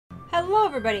Hello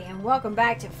everybody and welcome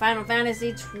back to Final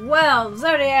Fantasy 12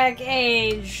 Zodiac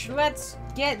Age. Let's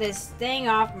get this thing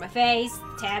off my face,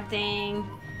 tab thing,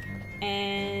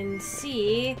 and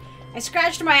see. I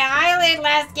scratched my eyelid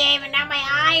last game and now my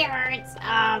eye hurts.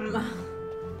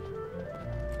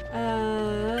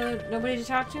 Nobody to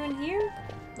talk to in here?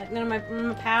 Like none of my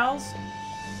pals?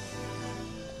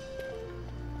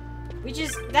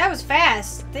 That was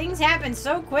fast. Things happened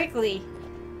so quickly.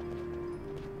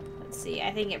 Let's see,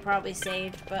 I think it probably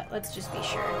saved, but let's just be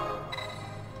sure.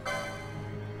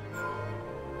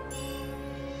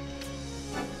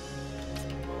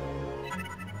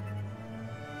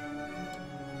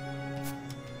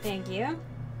 Thank you.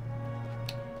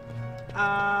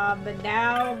 But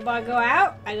now I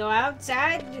go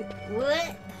outside.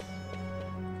 What?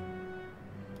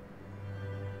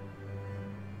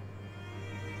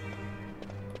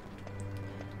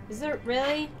 Is there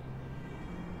really?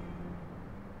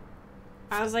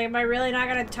 I was like, am I really not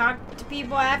gonna talk to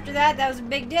people after that? That was a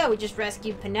big deal. We just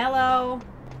rescued Pinello.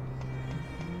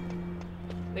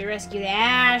 We rescued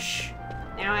Ash.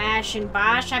 Now Ash and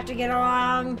Bosch have to get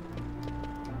along.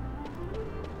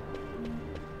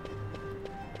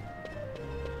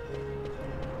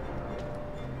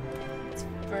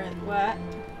 For what?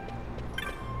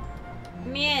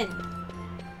 Come in.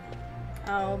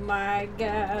 Oh my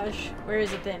gosh. Where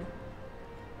is it then?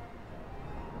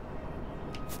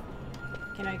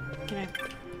 Can I?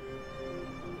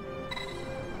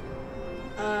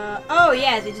 Oh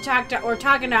yeah, we're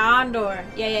talking to Andor.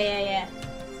 Yeah.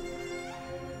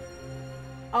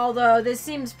 Although this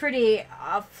seems pretty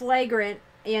flagrant,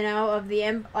 you know, of the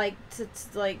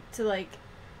to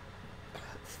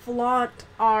flaunt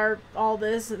all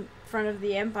this in front of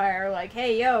the Empire, like,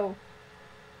 hey yo.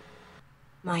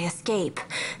 My escape.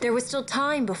 There was still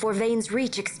time before Vane's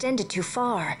reach extended too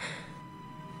far.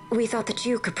 We thought that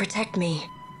you could protect me.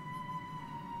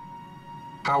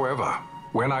 However,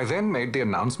 when I then made the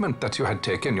announcement that you had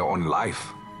taken your own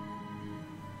life,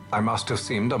 I must have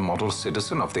seemed a model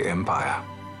citizen of the Empire.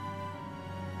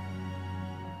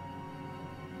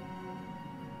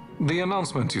 The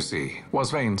announcement, you see,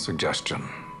 was Vane's suggestion.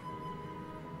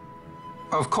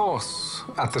 Of course,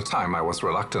 at the time I was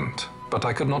reluctant, but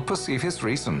I could not perceive his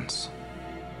reasons.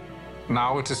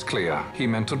 Now it is clear he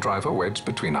meant to drive a wedge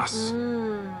between us.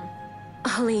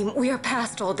 Halim, we are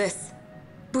past all this.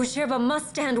 Bushirba must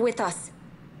stand with us.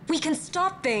 We can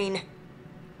stop Vane.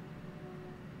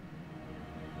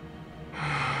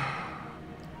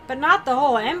 But not the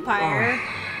whole Empire.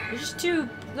 There's just two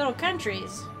little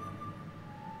countries.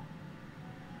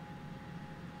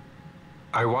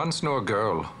 I once knew a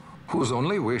girl whose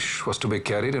only wish was to be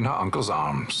carried in her uncle's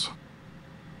arms.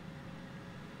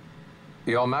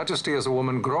 Your Majesty is a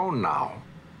woman grown now.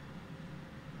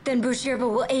 Then Bushirba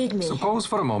will aid me. Suppose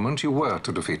for a moment you were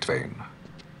to defeat Vane.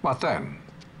 What then?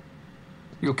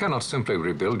 You cannot simply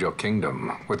rebuild your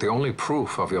kingdom with the only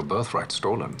proof of your birthright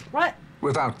stolen. What?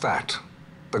 Without that,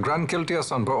 the Grand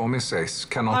Kiltias on Omises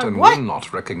cannot and what? will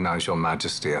not recognize your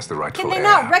Majesty as the rightful Can heir. they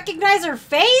not recognize her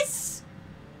face?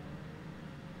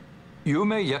 You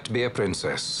may yet be a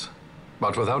princess,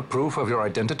 but without proof of your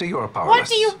identity, you are powerless. What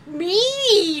do you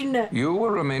mean? You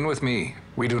will remain with me.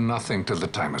 We do nothing till the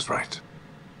time is right.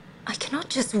 I cannot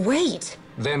just wait.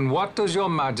 Then what does your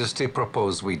Majesty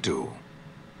propose we do?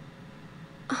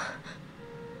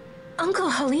 Uncle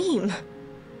Halim.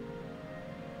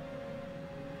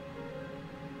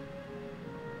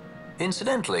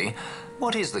 Incidentally,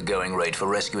 what is the going rate for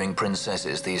rescuing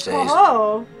princesses these days?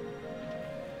 Oh.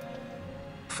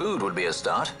 Food would be a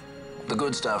start. The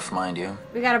good stuff, mind you.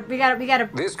 We gotta.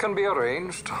 This can be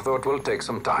arranged, though it will take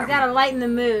some time. We gotta lighten the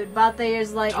mood.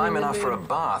 Balthair's lightening Time the enough mood. for a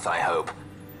bath, I hope.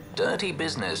 Dirty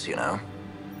business, you know.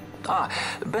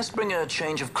 Best bring a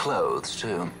change of clothes,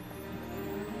 too.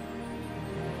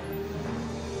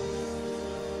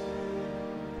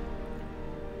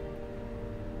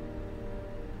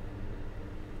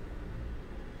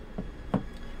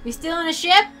 We stealing a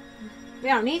ship? We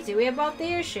don't need to. We have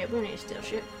Balthair's ship. We don't need to steal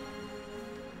ship.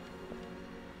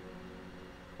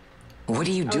 What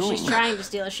are you doing? She's trying to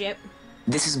steal a ship.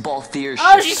 This is Balthair's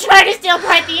Oh, ship. she's trying to steal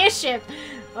Balthair's ship.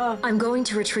 Oh, I'm going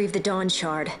to retrieve the Dawn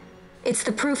Shard. It's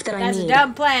the proof that I that's need. a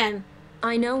dumb plan.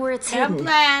 I know where it's Dumb hidden.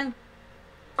 plan.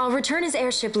 I'll return his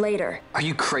airship later. Are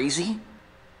you crazy?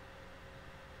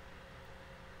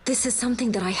 This is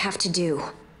something that I have to do.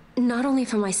 Not only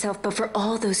for myself, but for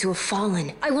all those who have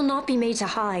fallen. I will not be made to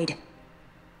hide.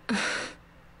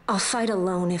 I'll fight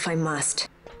alone if I must.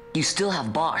 You still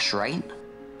have Bosch, right?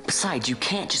 Besides, you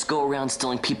can't just go around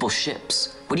stealing people's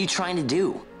ships. What are you trying to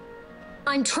do?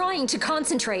 I'm trying to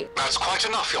concentrate. That's quite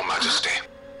enough, Your Majesty.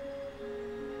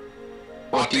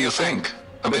 What do you think?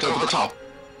 A bit over the top?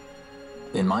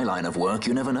 In my line of work,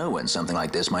 you never know when something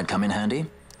like this might come in handy.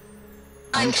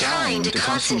 I'm trying to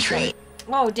concentrate.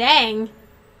 Oh, dang.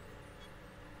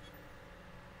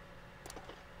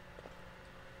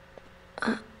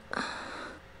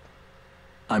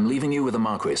 I'm leaving you with the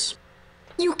Marquis.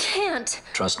 You can't.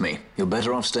 Trust me, you're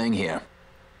better off staying here.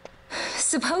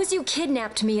 Suppose you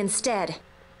kidnapped me instead.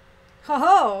 Ho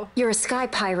ho. You're a sky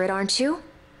pirate, aren't you?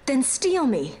 Then steal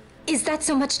me. Is that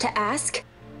so much to ask?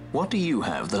 What do you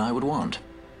have that I would want?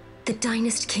 The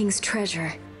Dynast King's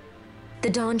treasure. The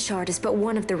Dawn Shard is but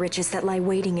one of the riches that lie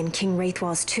waiting in King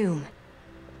Wraithwall's tomb.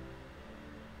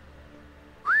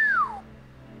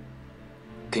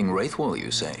 King Wraithwall,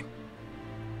 you say?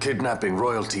 Kidnapping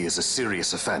royalty is a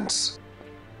serious offense.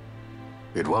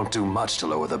 It won't do much to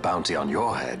lower the bounty on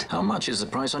your head. How much is the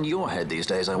price on your head these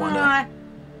days, I wonder?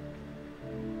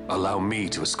 Allow me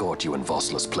to escort you in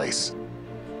Vosla's place.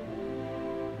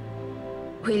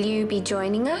 Will you be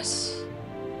joining us?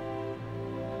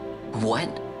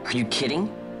 What? Are you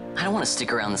kidding? I don't want to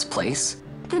stick around this place.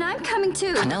 Then I'm coming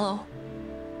too. Canelo.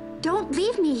 Don't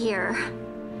leave me here.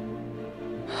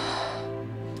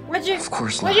 Of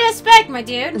course not. What'd you expect, my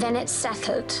dude? Then it's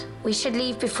settled. We should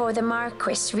leave before the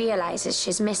Marquis realizes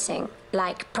she's missing,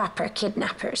 like proper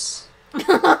kidnappers.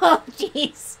 Oh,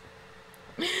 jeez.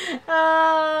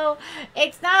 Oh,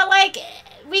 it's not like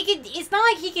we could. It's not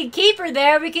like he could keep her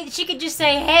there. She could just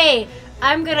say, "Hey,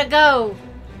 I'm gonna go,"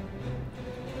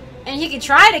 and he could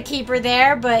try to keep her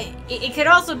there. But it could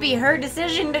also be her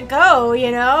decision to go.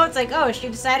 You know, it's like, oh, she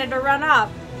decided to run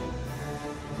off.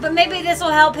 But maybe this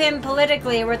will help him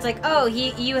politically, where it's like, oh,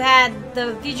 you had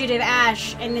the fugitive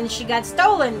Ash, and then she got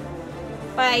stolen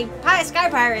by sky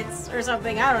pirates or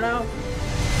something. I don't know.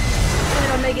 And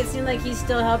it'll make it seem like he's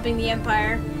still helping the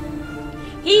Empire.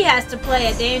 He has to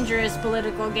play a dangerous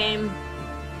political game.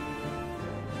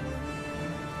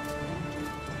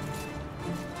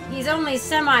 He's only his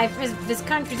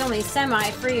country's only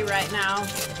semi-free right now.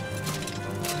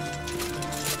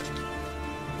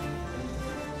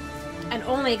 And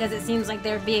only because it seems like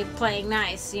they're playing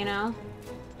nice, you know?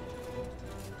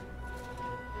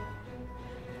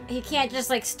 He can't just,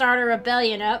 like, start a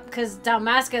rebellion up because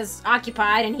Dalmasca's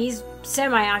occupied and he's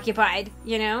semi-occupied,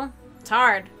 you know? It's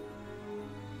hard.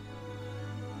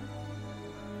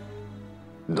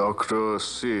 Dr.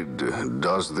 Sid,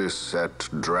 does this set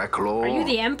Draclaw? Are you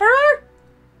the Emperor?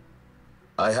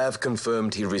 I have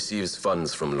confirmed he receives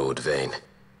funds from Lord Vane.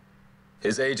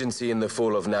 His agency in the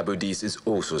fall of Nabudis is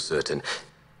also certain.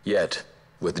 Yet,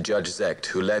 with Judge Zekt,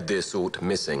 who led the assault,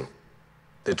 missing,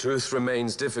 the truth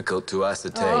remains difficult to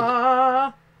ascertain.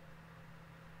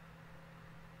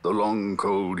 The long,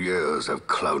 cold years have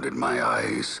clouded my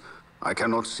eyes. I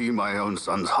cannot see my own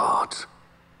son's heart.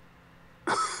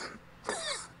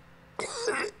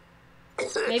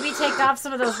 Maybe take off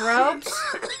some of those robes?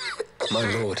 My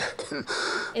lord.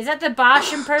 Is that the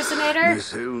Bosch impersonator?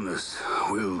 This illness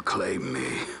will claim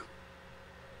me.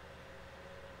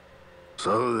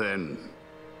 So then,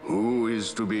 who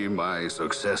is to be my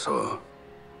successor?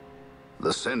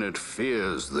 The Senate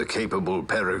fears the capable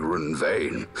Peregrine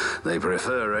Vane. They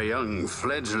prefer a young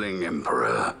fledgling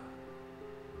emperor.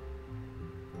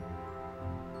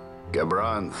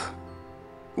 Gabranth,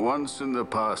 once in the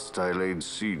past I laid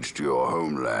siege to your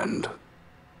homeland.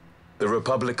 The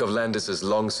Republic of Landis is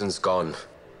long since gone.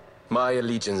 My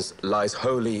allegiance lies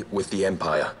wholly with the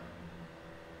Empire.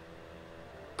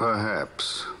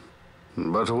 Perhaps.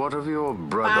 But what of your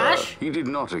brother? Bosch? He did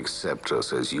not accept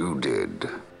us as you did.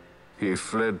 He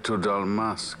fled to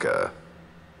Dalmasca.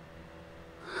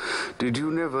 Did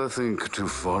you never think to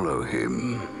follow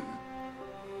him?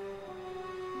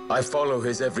 I follow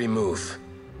his every move.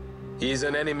 He is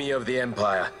an enemy of the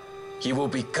Empire. He will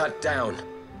be cut down.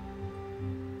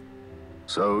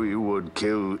 So you would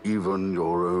kill even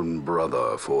your own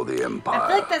brother for the Empire? I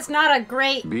feel like that's not a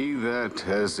great... Be that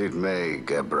as it may,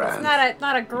 Gabranth. It's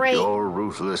not a great... Your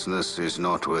ruthlessness is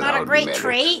not without Not a great merit.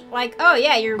 trait. Like, oh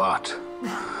yeah, you're... But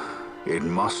it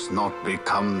must not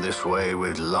become this way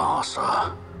with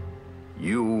Larsa.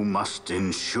 You must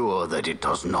ensure that it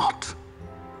does not.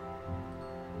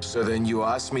 So then you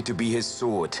ask me to be his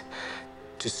sword,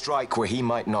 to strike where he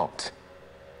might not.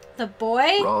 The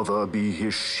boy? Rather be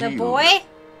his shield. The boy?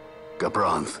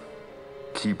 Gabranth,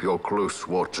 keep your close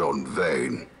watch on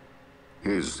Vane.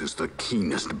 His is the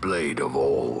keenest blade of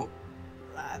all.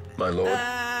 My lord.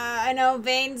 I know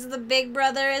Vane's the big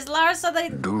brother. Is Larsa the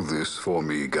Do this for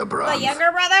me, Gabranth.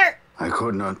 younger brother? I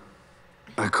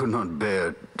could not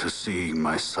bear to see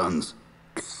my sons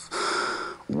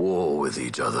war with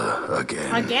each other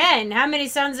again. Again? How many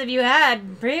sons have you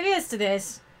had previous to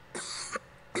this?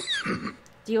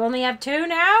 Do you only have 2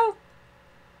 now?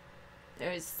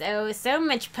 There's so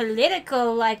much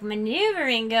political, like,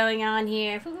 maneuvering going on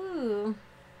here. Ooh.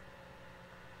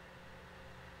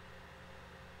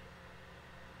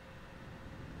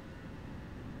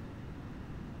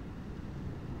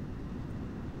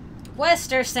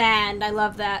 Wester Sand. I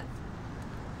love that.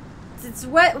 It's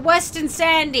west and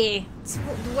sandy. It's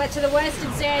wet to the west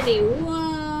and sandy.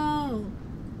 Whoa.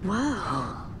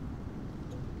 Whoa.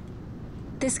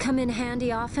 This come in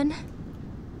handy often?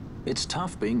 It's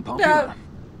tough being popular.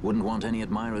 Wouldn't want any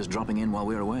admirers dropping in while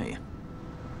we're away.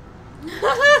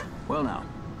 Well now,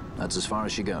 that's as far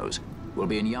as she goes. We'll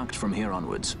be in yacht from here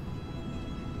onwards.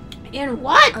 In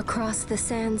what? Across the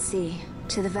Sand Sea,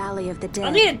 to the Valley of the Dead. I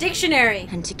need a dictionary.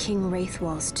 And to King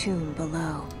Wraithwall's tomb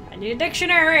below. I need a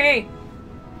dictionary.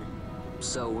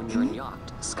 So when you're in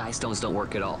yacht, skystones don't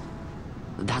work at all.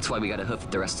 That's why we gotta hoof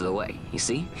it the rest of the way, you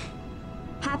see?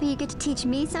 Happy you get to teach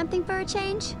me something for a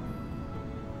change?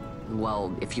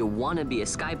 Well, if you want to be a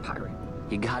sky pirate,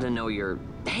 you gotta know your...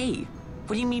 Hey,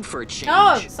 what do you mean for a change?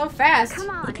 Oh, so fast. Come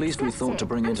on, At least we thought to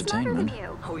bring entertainment.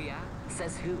 Oh yeah?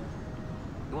 Says who?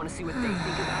 You want to see what they think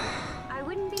about it? I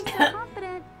wouldn't be so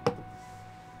confident.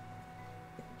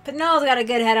 Penelope's got a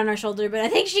good head on her shoulder, but I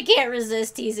think she can't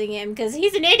resist teasing him because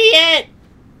he's an idiot.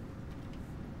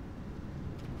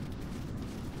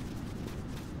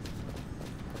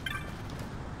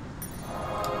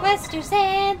 Wester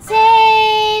Sand,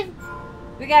 save!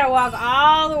 We gotta walk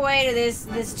all the way to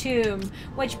this tomb,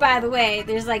 which, by the way,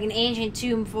 there's like an ancient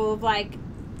tomb full of like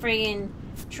friggin'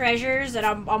 treasures, and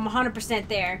I'm 100%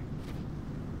 there.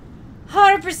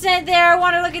 100% there. I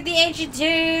want to look at the ancient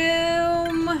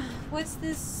tomb. What's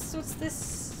this? What's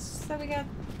this that we got?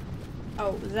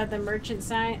 Oh, is that the merchant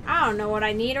sign? I don't know what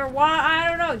I need or what. I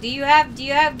don't know. Do you have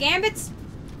gambits?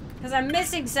 Because I'm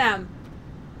missing some.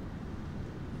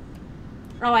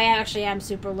 Oh, I actually am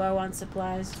super low on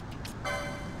supplies.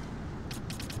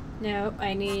 No,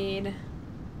 I need...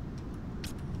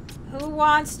 Who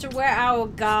wants to wear... Oh,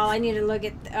 God, I need to look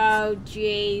at... Oh,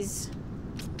 jeez.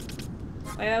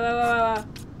 Wait.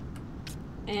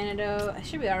 Antidote. I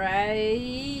should be alright.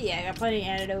 Yeah, I got plenty of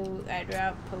antidote. I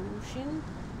drop potion.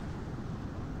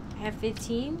 I have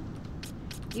 15.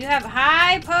 You have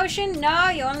high potion? No,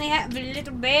 you only have the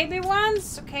little baby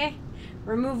ones? Okay.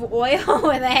 Remove oil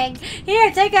with a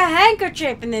Here, take a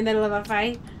handkerchief in the middle of a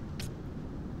fight.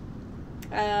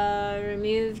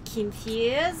 Remove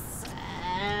confuse.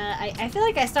 I feel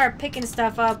like I start picking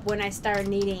stuff up when I start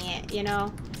needing it, you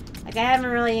know? Like, I haven't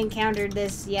really encountered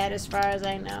this yet as far as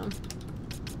I know.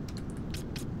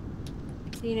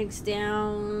 Phoenix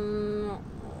down.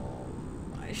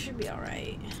 I should be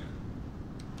alright.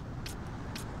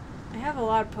 I have a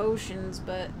lot of potions,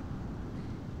 but...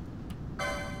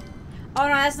 Oh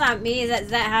no, that's not me. Is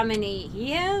that how many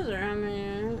he has, or how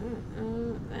many?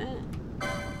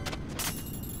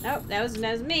 Nope, that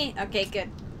was me. Okay, good.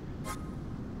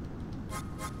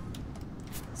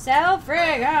 Sell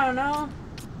frig. I don't know.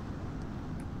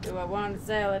 Do I want to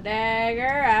sell a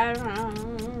dagger? I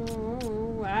don't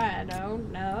know. I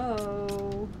don't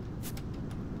know.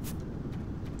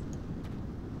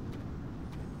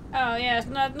 Oh yes,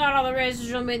 not all the races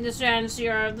you'll meet in the Sand Sea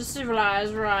are of the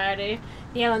civilized variety.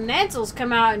 The elementals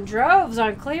come out in droves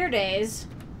on clear days.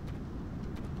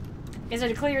 Is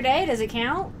it a clear day? Does it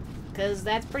count? Because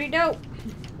that's pretty dope.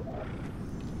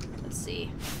 Let's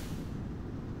see.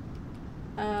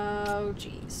 Oh,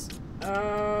 jeez.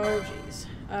 Oh, jeez.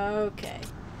 Okay.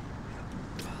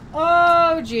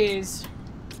 Oh, jeez.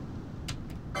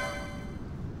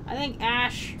 I think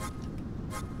Ash...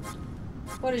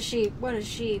 What does she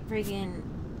freaking...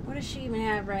 What does she even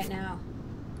have right now?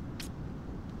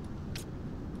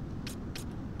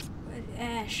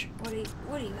 Ash, what do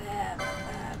you have?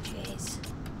 Oh, jeez.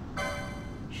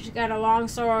 She's got a long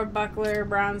sword, buckler,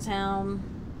 bronze helm.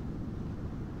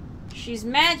 She's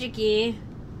magic-y.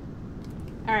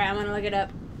 Alright, I'm gonna look it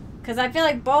up. Because I feel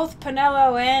like both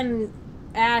Penelo and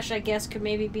Ash, I guess, could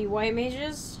maybe be white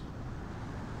mages.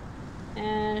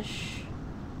 Ash...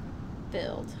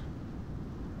 build.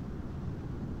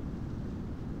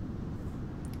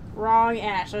 Wrong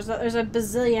Ash. There's a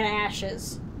bazillion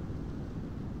Ashes.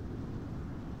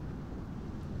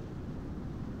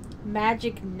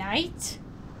 Magic Knight?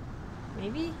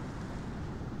 Maybe?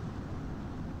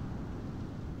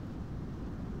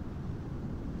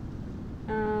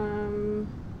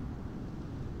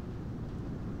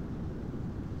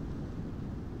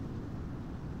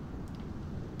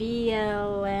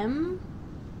 BLM?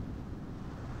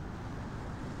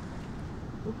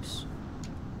 Oops.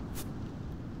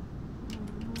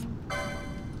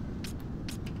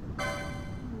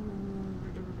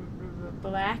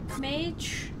 Black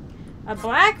mage? A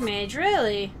black mage,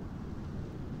 really?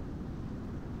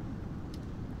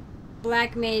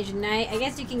 Black mage knight. I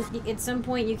guess you can, at some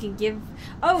point you can give...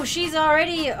 Oh, she's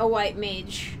already a white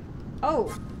mage.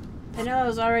 Oh.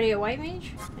 Penelo's already a white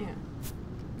mage? Yeah.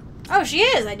 Oh, she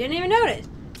is! I didn't even notice.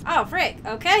 Oh, frick.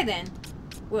 Okay, then.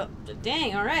 Well,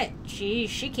 dang, alright. She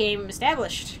came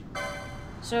established.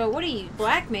 So, what are you?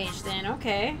 Black mage, then.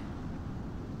 Okay.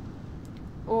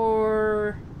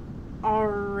 Or...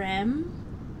 RM?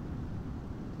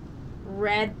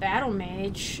 Red battle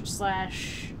mage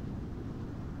slash...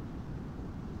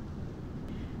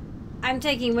 I'm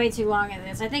taking way too long at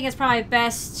this. I think it's probably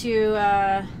best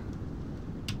to,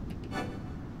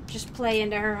 just play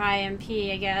into her high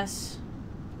MP, I guess.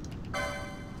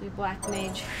 Do black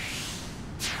mage.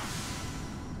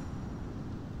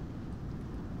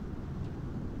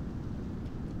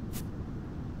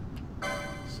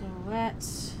 So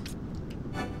let's...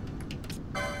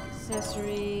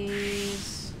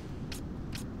 accessories...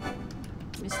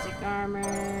 mystic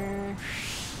armor...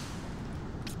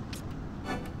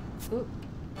 Oop.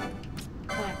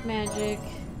 Black magic.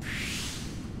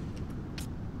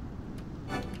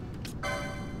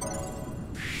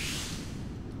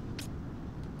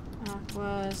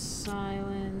 Aqua,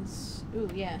 silence. Ooh,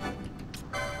 yeah.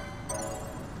 I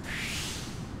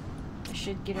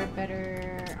should get her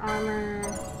better armor.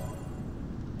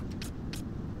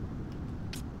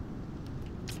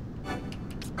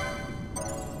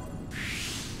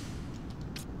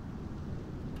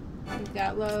 We've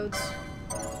got loads.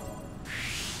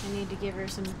 I need to give her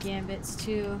some gambits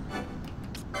too.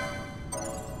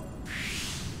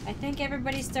 I think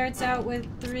everybody starts out with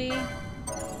 3.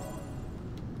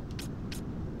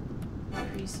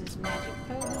 Increases magic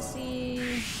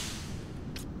potency.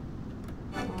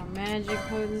 More magic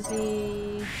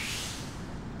potency.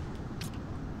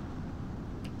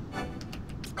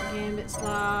 Gambit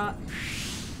slot.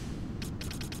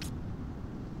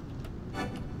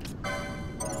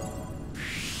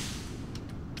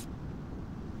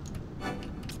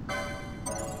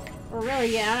 Or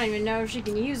really, yeah, I don't even know if she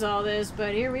can use all this,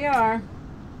 but here we are.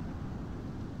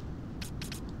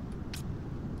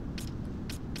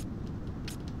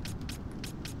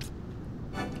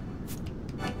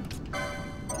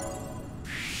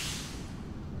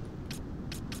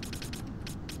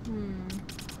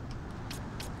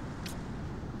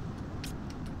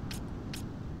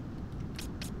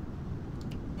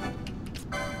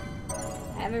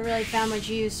 I haven't really found much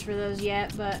use for those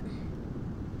yet, but...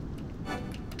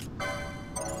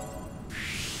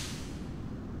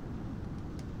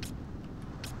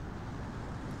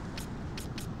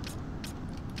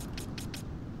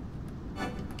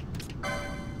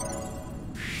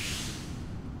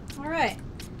 Alright.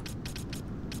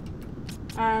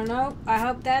 I don't know. I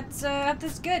hope that's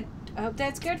good. I hope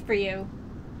that's good for you.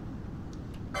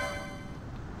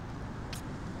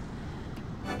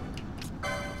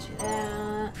 Do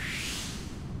that.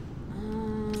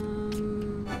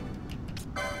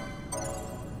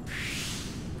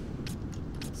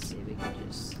 Let's see if we can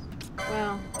just...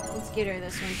 Well, let's get her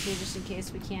this one too, just in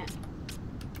case we can't...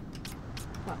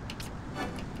 Well.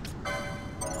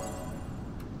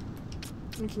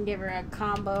 We can give her a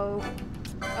combo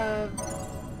of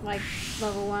like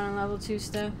level 1 and level 2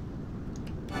 stuff.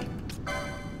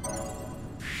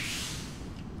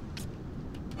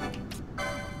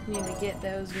 Need to get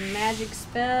those magic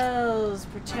spells.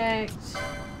 Protect.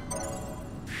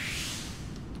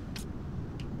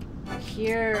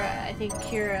 Cure. I think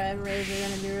Cure and Raise are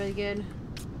gonna be really good.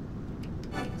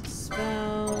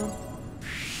 Spell.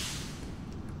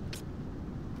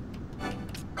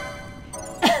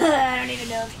 I don't even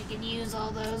know if you can use all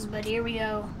those, but here we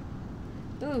go.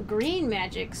 Ooh, green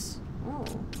magics. Oh.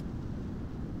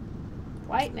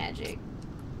 White magic.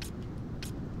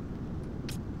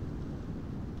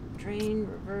 Drain,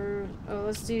 reverse. Oh,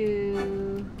 let's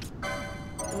do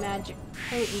magic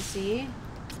potency.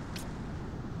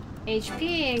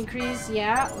 HP increase.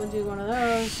 Yeah, we'll do one of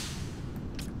those.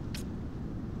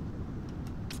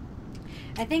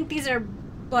 I think these are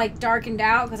like darkened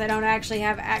out because I don't actually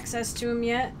have access to them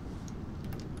yet.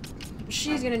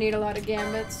 She's gonna need a lot of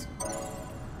gambits.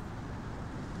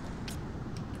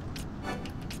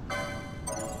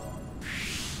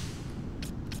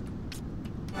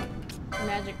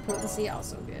 Magic potency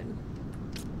also good.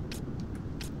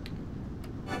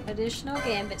 Additional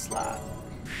gambit slot.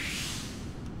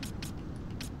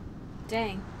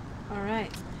 Dang.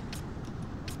 Alright.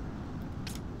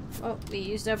 Oh, we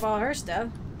used up all her stuff.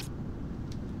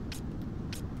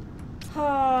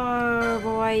 Oh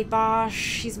boy,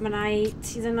 Bosch. He's my knight.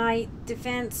 He's a knight.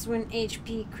 Defense when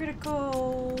HP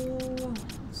critical.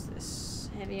 What's this?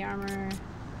 Heavy heavy armor.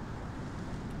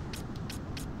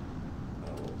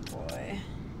 Oh boy.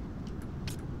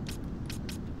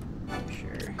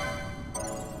 Sure.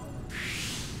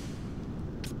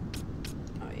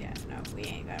 Oh yeah, no, we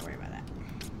ain't gotta worry about that.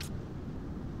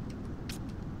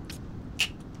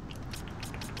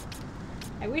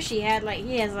 I wish he had like,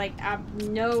 he has like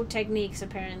no techniques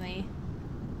apparently.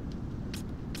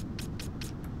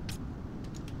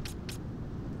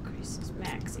 Increases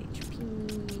max HP.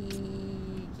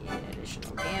 Get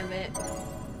additional gambit.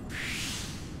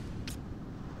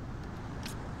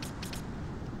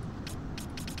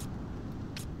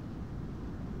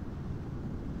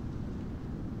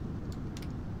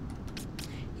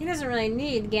 He doesn't really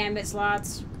need gambit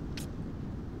slots.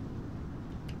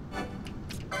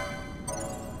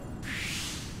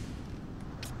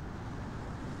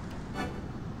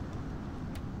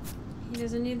 He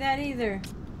doesn't need that either.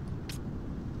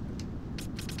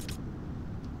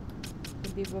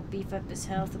 Maybe we'll beef up his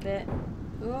health a bit.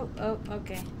 Oh,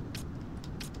 okay.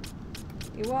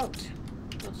 He won't.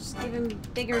 We'll just give him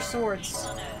bigger swords.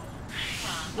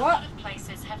 What? A lot of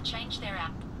places have changed their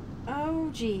app.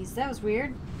 Oh, geez, that was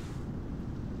weird.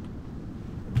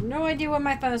 No idea when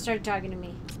my phone started talking to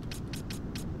me.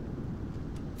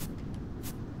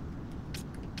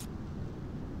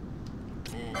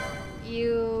 And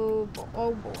you...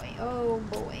 Oh boy, oh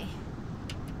boy.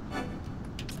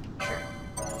 Sure.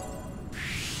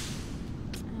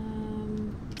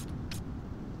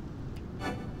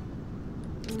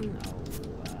 No.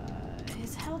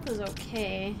 His health is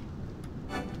okay.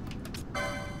 I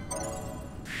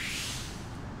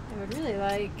would really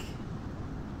like...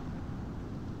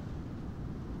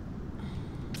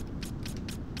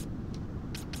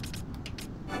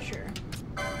 Sure.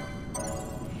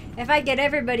 If I get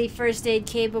everybody first aid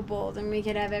capable, then we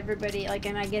could have everybody, like,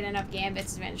 and I get enough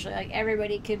gambits eventually, like,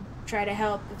 everybody could try to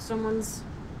help if someone's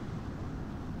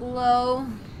low.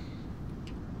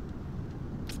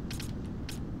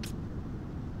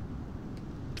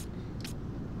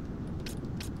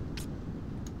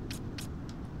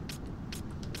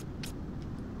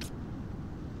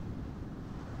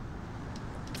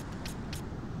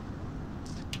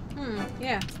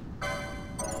 Yeah.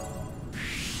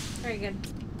 Very good.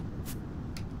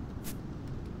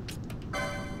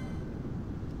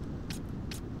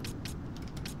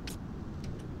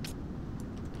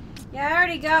 Yeah, I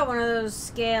already got one of those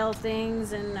scale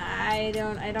things, and I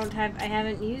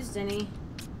haven't used any.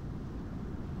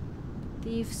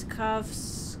 Thieves'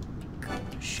 cuffs.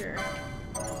 Sure.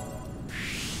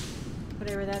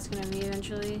 Whatever that's gonna be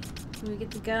eventually. Can we get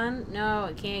the gun? No,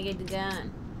 I can't get the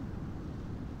gun.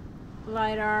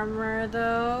 Light armor,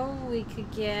 though, we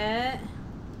could get.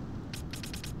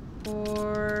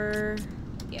 Or...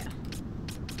 yeah.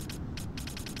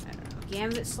 I don't know.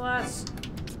 Gambit slots?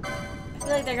 I feel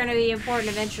like they're going to be important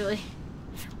eventually.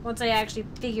 Once I actually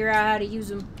figure out how to use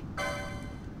them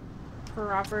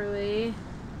properly.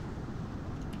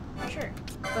 Sure.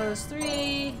 Those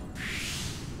 3.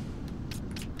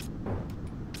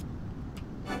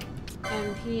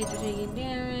 MP after taking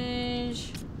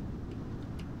damage.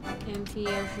 MP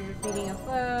after defeating a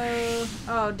foe.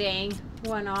 Oh, dang.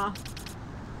 One off.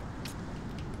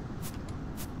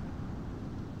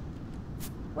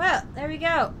 Well, there we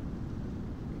go.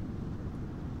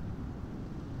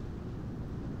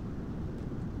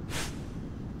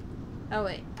 Oh,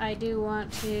 wait. I do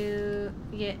want to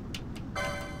get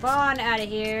Vaughn out of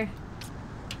here.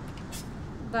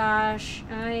 Gosh.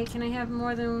 Can I have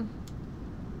more than...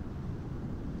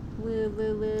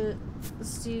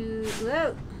 Let's do...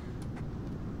 Whoa!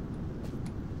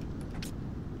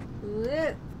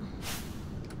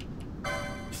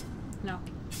 No.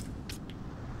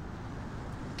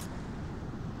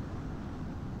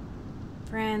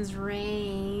 Fran's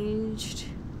ranged.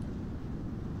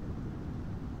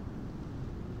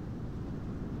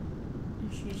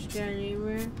 She's got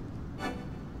anywhere.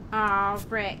 Oh,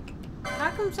 frick.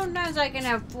 How come sometimes I can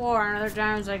have 4 and other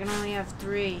times I can only have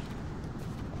 3?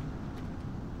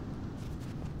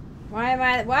 Why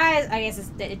I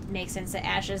guess it makes sense that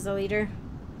Ash is the leader.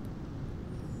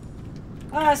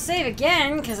 Save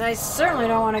again, because I certainly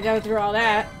don't want to go through all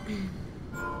that.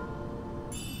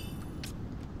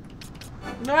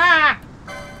 Ah!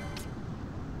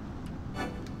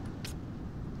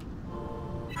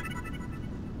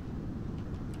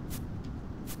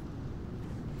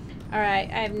 Alright,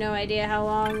 I have no idea how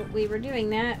long we were doing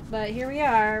that, but here we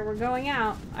are. We're going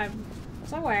out. I'm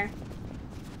somewhere.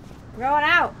 We're going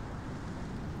out.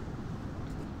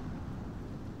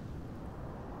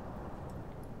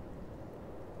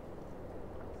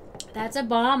 That's a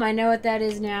bomb. I know what that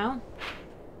is now.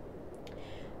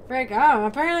 Frick, oh,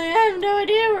 apparently I have no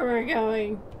idea where we're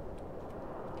going.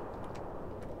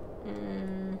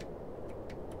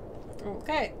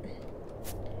 Okay.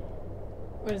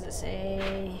 What does it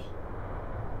say?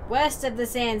 West of the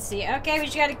Sand Sea. Okay, we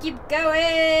just gotta keep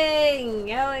going!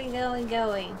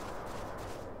 Going.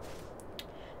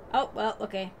 Oh, well,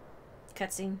 okay.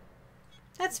 Cutscene.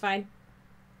 That's fine.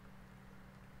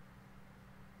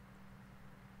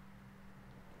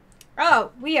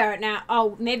 Oh, we are now.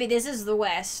 Oh, maybe this is the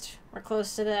west. We're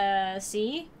close to the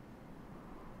sea.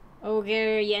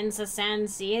 Ogre Yensa Sand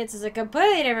Sea. This is a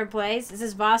completely different place. Is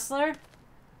this Vossler?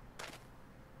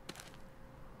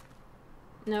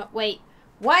 No, wait.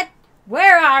 What?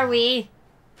 Where are we?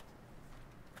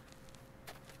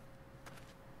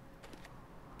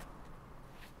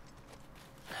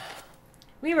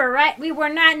 We were right. We were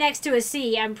not next to a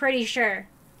sea, I'm pretty sure.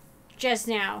 Just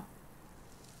now.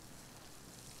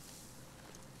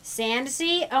 Sand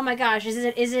sea? Oh my gosh, is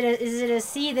it a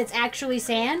sea that's actually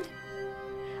sand?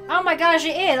 Oh my gosh, it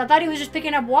is. I thought he was just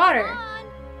picking up water.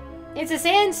 It's a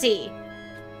sand sea.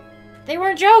 They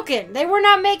weren't joking. They were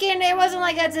not making, it wasn't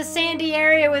like that's a sandy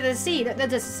area with a sea.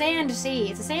 That's a sand sea.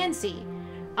 It's a sand sea.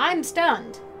 I'm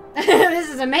stunned. This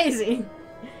is amazing.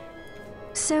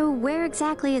 So where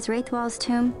exactly is Wraithwall's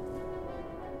tomb?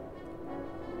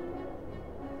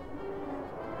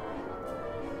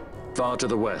 Far to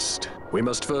the west. We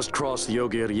must first cross the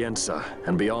Ogir Yensa,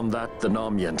 and beyond that, the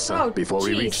Nam Yensa, before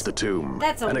we reach the tomb.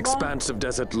 That's an expanse of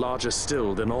desert larger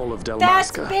still than all of Dalmasca.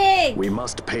 That's big! We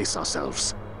must pace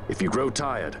ourselves. If you grow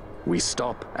tired, we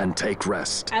stop and take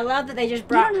rest. I love that they just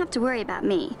brought... You don't have to worry about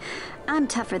me. I'm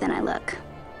tougher than I look.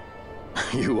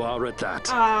 You are at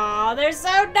that. Aw, they're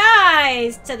so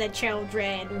nice to the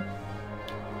children.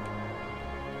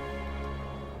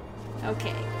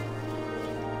 Okay.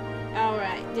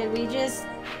 Alright, did we just...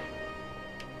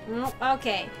 Oh,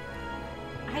 okay.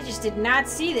 I just did not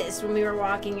see this when we were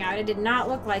walking out. It did not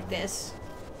look like this.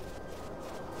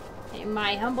 In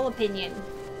my humble opinion.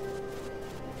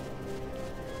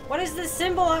 What is this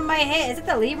symbol on my head? Is it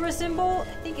the Libra symbol?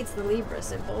 I think it's the Libra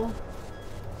symbol.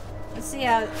 Let's see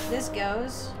how this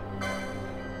goes.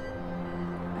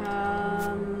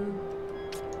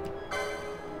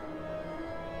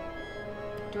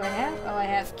 Do I have? Oh, I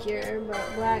have cure, but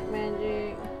black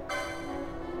magic.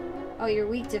 Oh, you're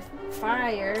weak to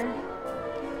fire.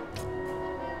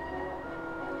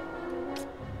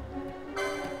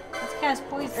 Let's cast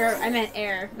poison. Or I meant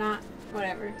air, not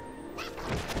whatever.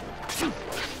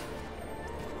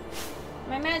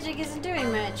 My magic isn't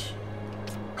doing much.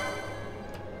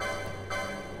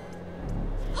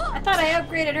 I thought I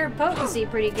upgraded her potency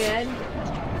pretty good.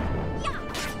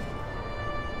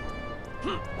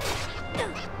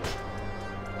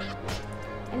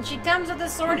 And she comes with a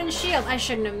sword and shield. I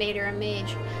shouldn't have made her a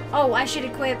mage. Oh, I should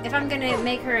equip... If I'm gonna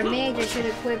make her a mage, I should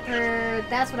equip her...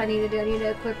 That's what I need to do. I need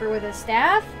to equip her with a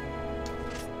staff?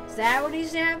 Is that what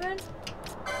he's having?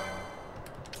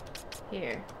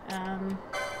 Here. I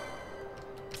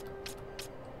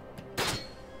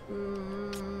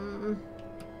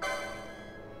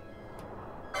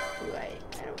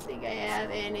don't think I have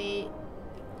any...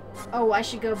 Oh, I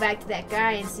should go back to that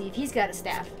guy and see if he's got a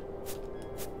staff.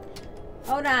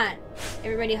 Hold on.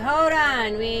 Everybody, hold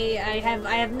on. I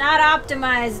have not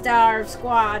optimized our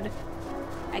squad.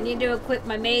 I need to equip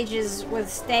my mages with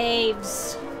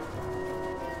staves.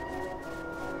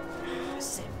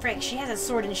 Frick, she has a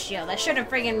sword and shield. I should have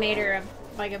friggin' made her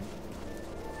like a...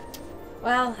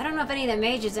 Well, I don't know if any of the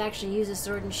mages actually use a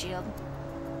sword and shield.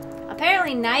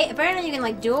 Apparently apparently you can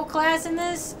like dual class in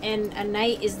this, and a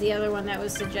knight is the other one that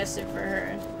was suggested for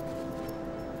her.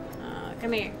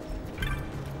 Come here.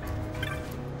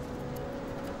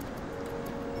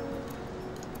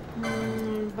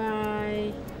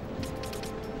 Buy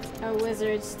a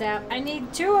wizard staff. I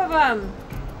need 2 of them.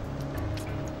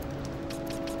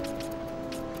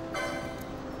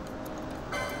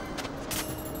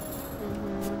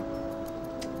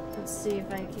 Let's see if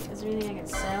I can. Is there anything I can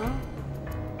sell?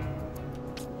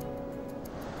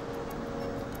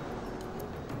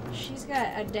 She's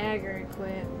got a dagger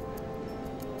equipped.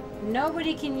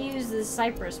 Nobody can use the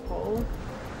cypress pole.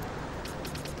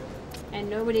 And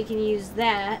nobody can use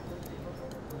that.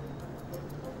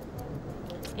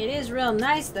 It is real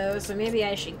nice though, so maybe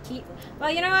I should keep...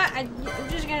 Well, you know what? I'm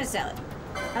just gonna sell it.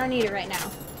 I don't need it right now.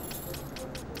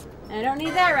 And I don't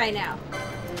need that right now.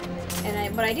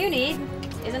 And what I do need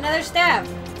is another staff.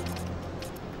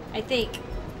 I think.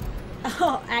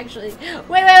 Oh, actually.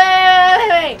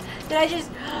 Wait. Did I just...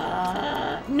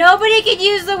 Nobody could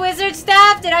use the wizard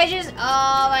staff? Did I just...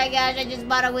 Oh my gosh, I just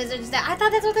bought a wizard staff. I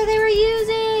thought that's what they were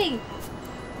using.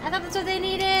 I thought that's what they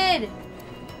needed.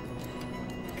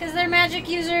 Because they're magic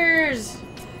users.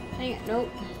 Dang it,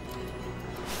 nope.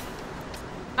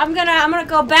 I'm gonna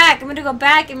go back. I'm gonna go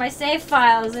back in my save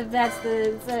files if that's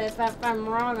if I'm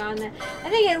wrong on that.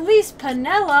 I think at least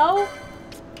Pinello.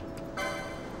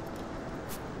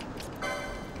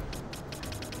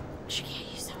 She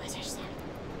can't use the wizard staff.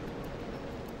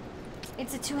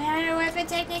 It's a two-handed weapon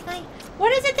technically.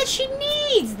 What is it that she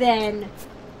needs then?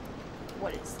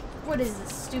 What is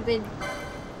this stupid?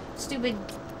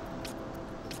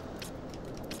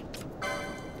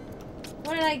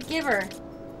 What did I give her?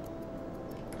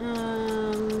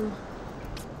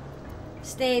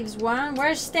 Staves 1?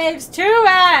 Where's Staves 2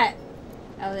 at?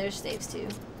 Oh, there's Staves 2.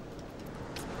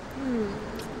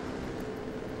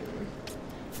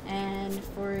 And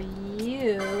for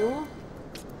you...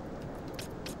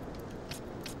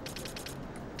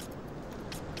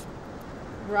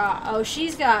 Oh, she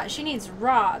needs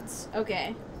rods.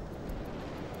 Okay.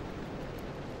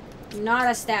 Not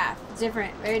a staff.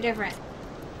 Different. Very different.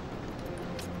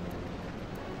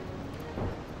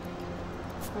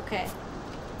 Okay.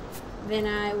 Then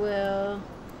I will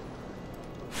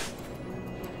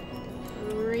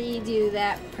redo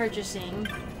that purchasing.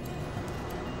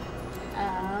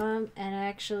 And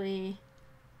actually...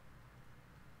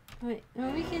 Wait, no,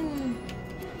 we can...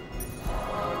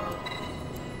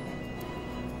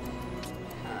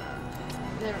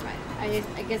 Never mind.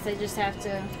 I guess I just have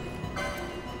to...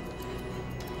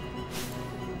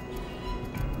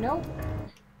 Nope.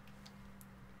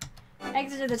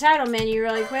 Exit to the title menu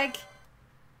really quick.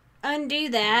 Undo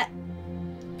that.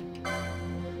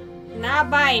 Not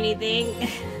buy anything.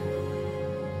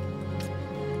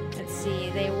 Let's see.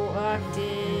 They walked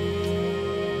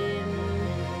in...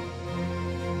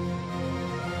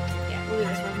 Yeah, we'll do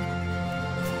this one.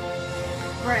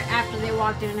 Right after they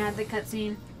walked in and had the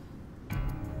cutscene.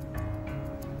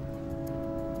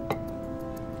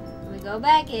 We go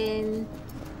back in.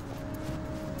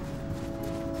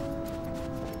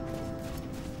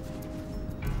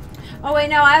 Oh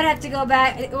wait, no, I would have to go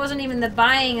back. It wasn't even the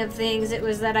buying of things, it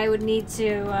was that I would need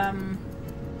to, I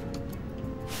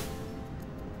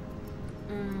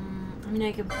mean,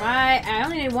 I could buy, I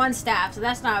only need one staff, so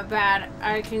that's not bad.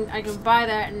 I can buy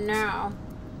that now.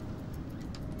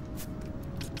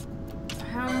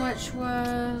 How much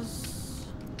was...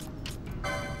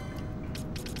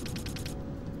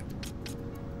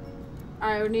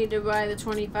 I would need to buy the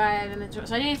 25 and the...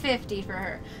 So I need 50 for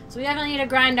her. So we definitely need to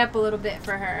grind up a little bit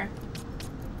for her.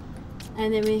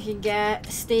 And then we can get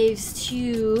Staves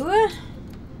 2.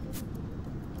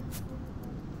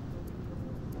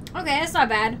 Okay, that's not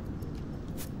bad.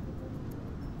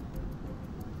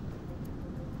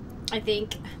 I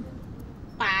think.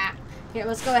 Ah. Here,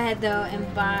 let's go ahead though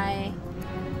and buy...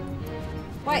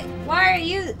 Wait, why are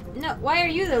you... No, why are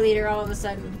you the leader all of a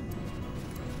sudden?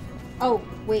 Oh,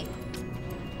 wait.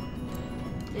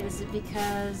 Is it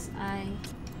because I...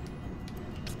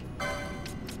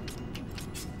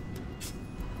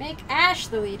 Make Ash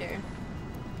the leader.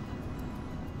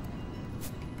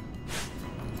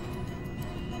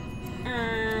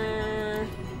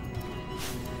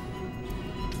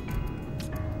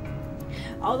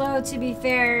 Although, to be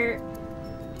fair...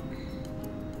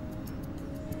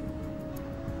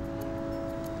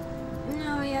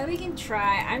 No, yeah, we can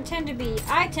try. I tend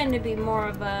to be more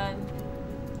of a...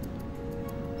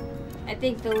 I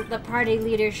think the party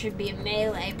leader should be a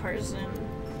melee person.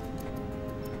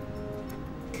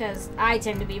 Because I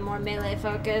tend to be more melee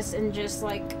focused and just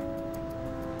like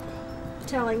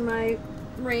telling my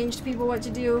ranged people what to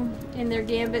do in their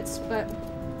gambits. But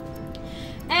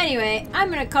anyway, I'm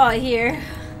gonna call it here.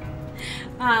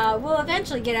 We'll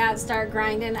eventually get out and start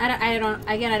grinding. I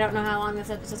don't know how long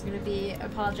this episode's gonna be. I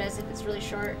apologize if it's really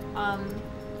short.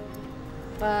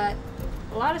 But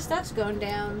a lot of stuff's going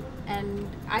down, and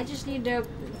I just need to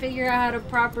figure out how to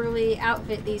properly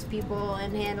outfit these people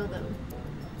and handle them.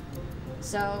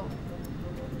 So,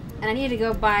 and I need to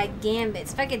go buy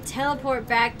gambits. If I could teleport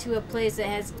back to a place that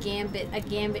has a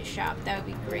gambit shop, that would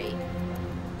be great.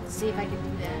 Let's see if I can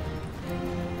do that.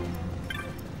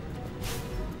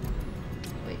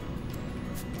 Wait.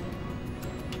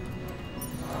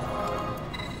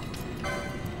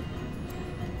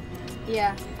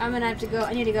 Yeah, I'm gonna have to go.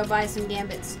 I need to go buy some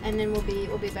gambits, and then we'll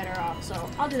be better off. So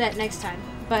I'll do that next time.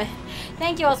 But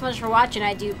thank you all so much for watching.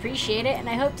 I do appreciate it, and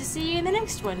I hope to see you in the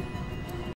next one.